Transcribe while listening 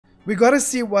We gotta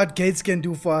see what Gates can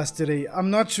do for us today. I'm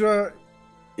not sure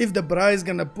if the bra is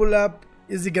gonna pull up.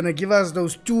 Is he gonna give us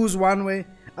those twos one way?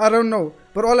 I don't know.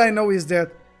 But all I know is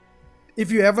that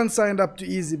if you haven't signed up to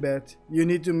EasyBet, you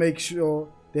need to make sure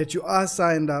that you are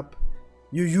signed up.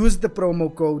 You use the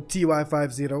promo code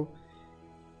TY50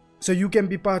 so you can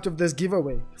be part of this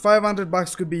giveaway. 500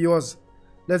 bucks could be yours.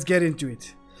 Let's get into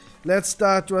it. Let's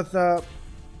start with a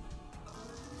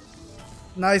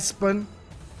nice spin.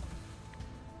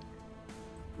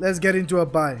 Let's get into a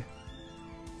buy.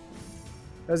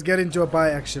 Let's get into a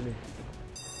buy actually.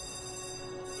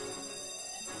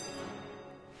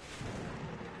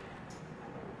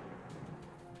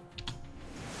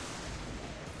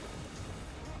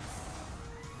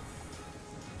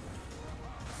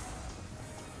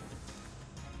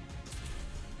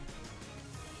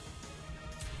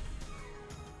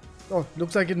 Oh,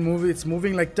 looks like it's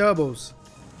moving like turbos.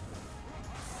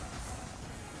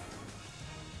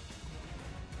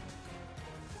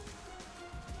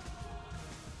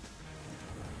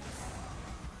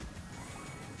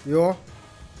 Yo,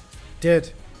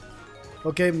 dead.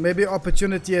 Okay, maybe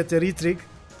opportunity at the retrig.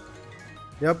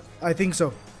 Yep, I think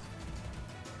so.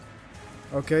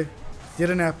 Okay,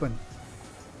 didn't happen.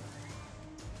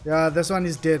 Yeah, this one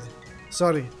is dead.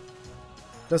 Sorry.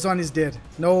 This one is dead.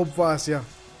 No hope for us, yeah.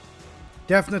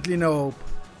 Definitely no hope.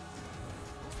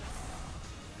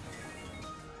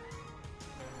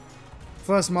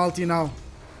 First multi now.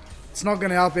 It's not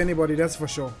gonna help anybody, that's for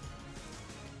sure.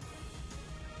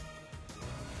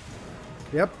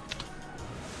 Yep.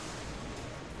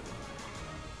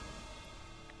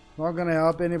 Not gonna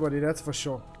help anybody, that's for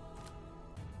sure.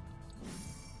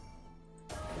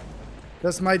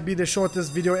 This might be the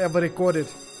shortest video ever recorded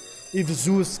if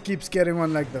Zeus keeps carrying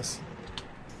on like this.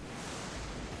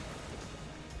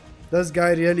 This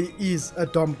guy really is a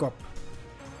DOM KOP.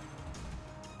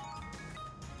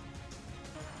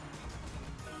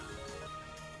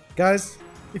 Guys,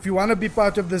 if you want to be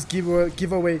part of this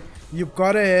giveaway, you've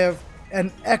got to have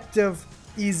an active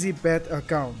EasyBet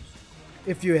account.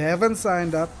 If you haven't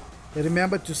signed up,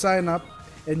 remember to sign up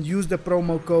and use the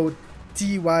promo code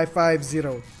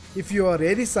TY50. If you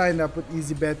already signed up with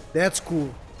EasyBet, that's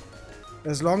cool.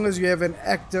 As long as you have an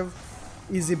active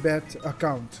EasyBet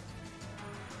account.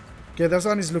 Okay, this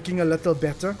one is looking a little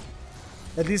better.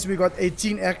 At least we got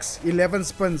 18x, 11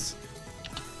 spins.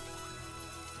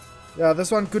 Yeah, this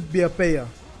one could be a payer.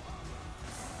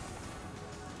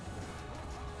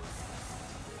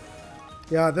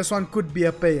 Yeah, this one could be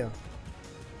a payer.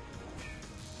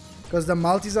 Because the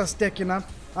multis are stacking up.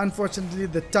 Unfortunately,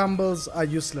 the tumbles are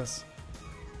useless.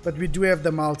 But we do have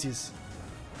the multis.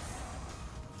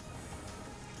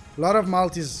 A lot of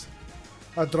multis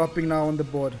are dropping now on the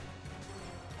board.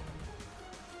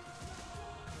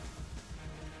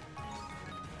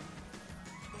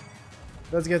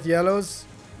 Let's get yellows.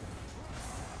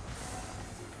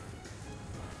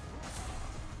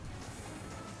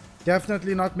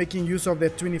 Definitely not making use of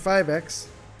that 25x.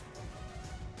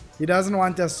 He doesn't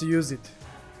want us to use it.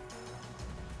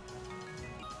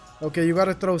 Okay, you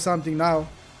gotta throw something now.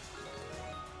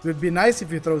 It would be nice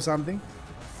if you throw something.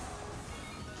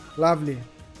 Lovely.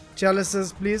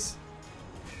 Chalices, please.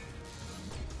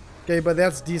 Okay, but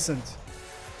that's decent.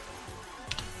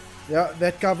 Yeah,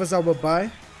 that covers our buy.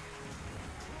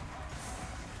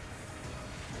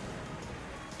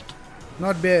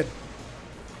 Not bad.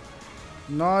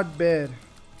 Not bad.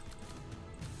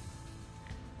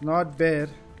 Not bad.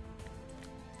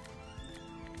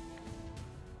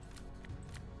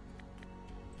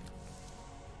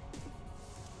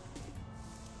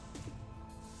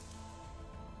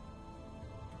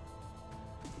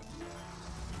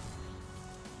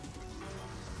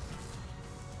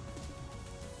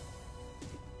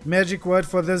 Magic word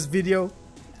for this video,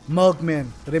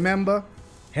 Milkman. Remember,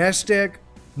 hashtag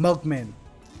Milkman.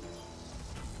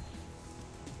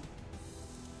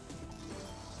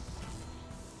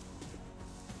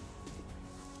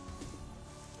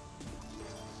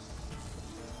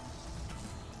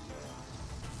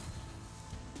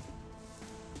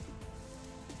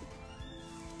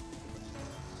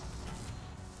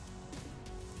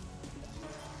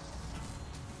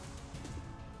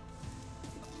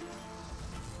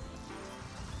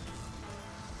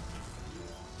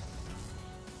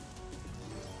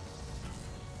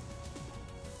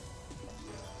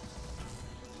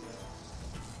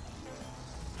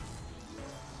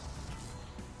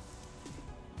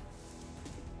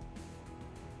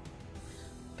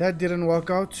 That didn't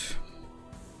work out.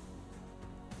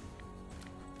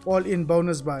 All in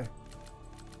bonus buy.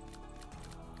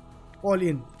 All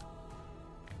in.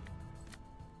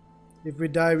 If we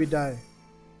die, we die.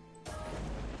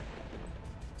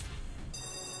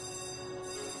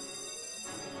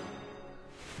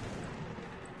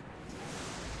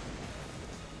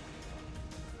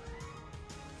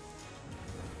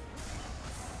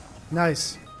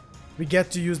 Nice. We get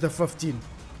to use the 15.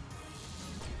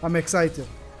 I'm excited.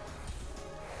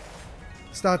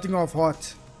 Starting off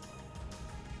hot.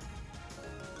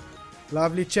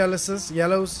 Lovely chalices,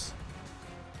 yellows.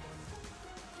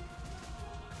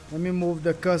 Let me move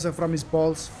the cursor from his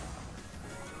balls.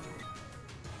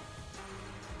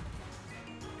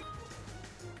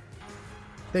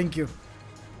 Thank you.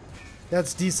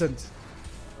 That's decent.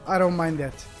 I don't mind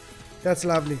that. That's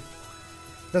lovely.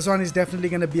 This one is definitely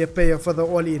going to be a payer for the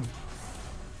all-in.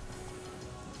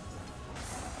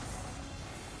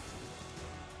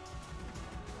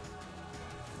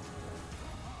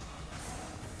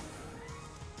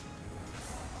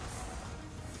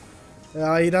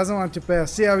 He doesn't want to pay.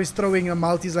 See how he's throwing a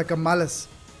multis like a malice.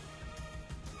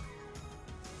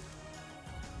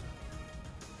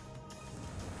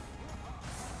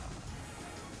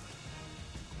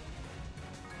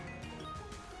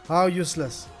 How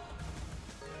useless.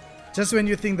 Just when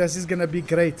you think this is gonna be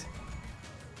great.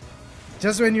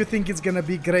 Just when you think it's gonna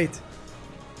be great.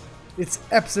 It's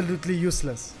absolutely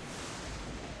useless.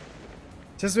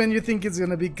 Just when you think it's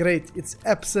gonna be great, it's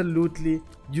absolutely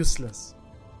useless.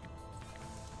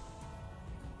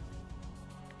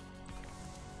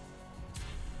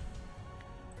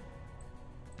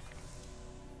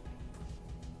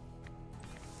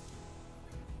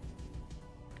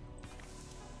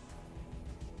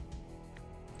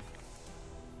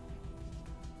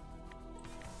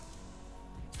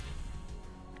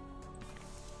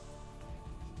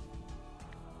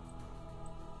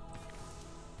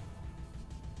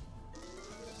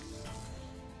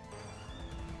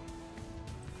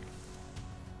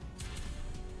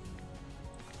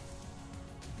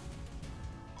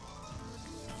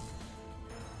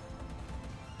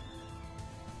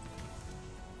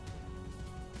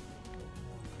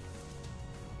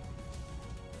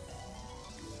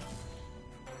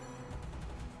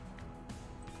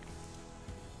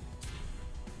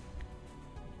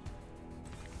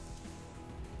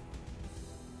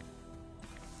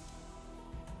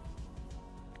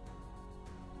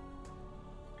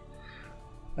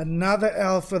 Another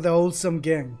L for the wholesome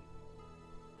gang.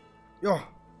 Yo,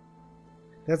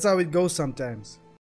 that's how it goes sometimes.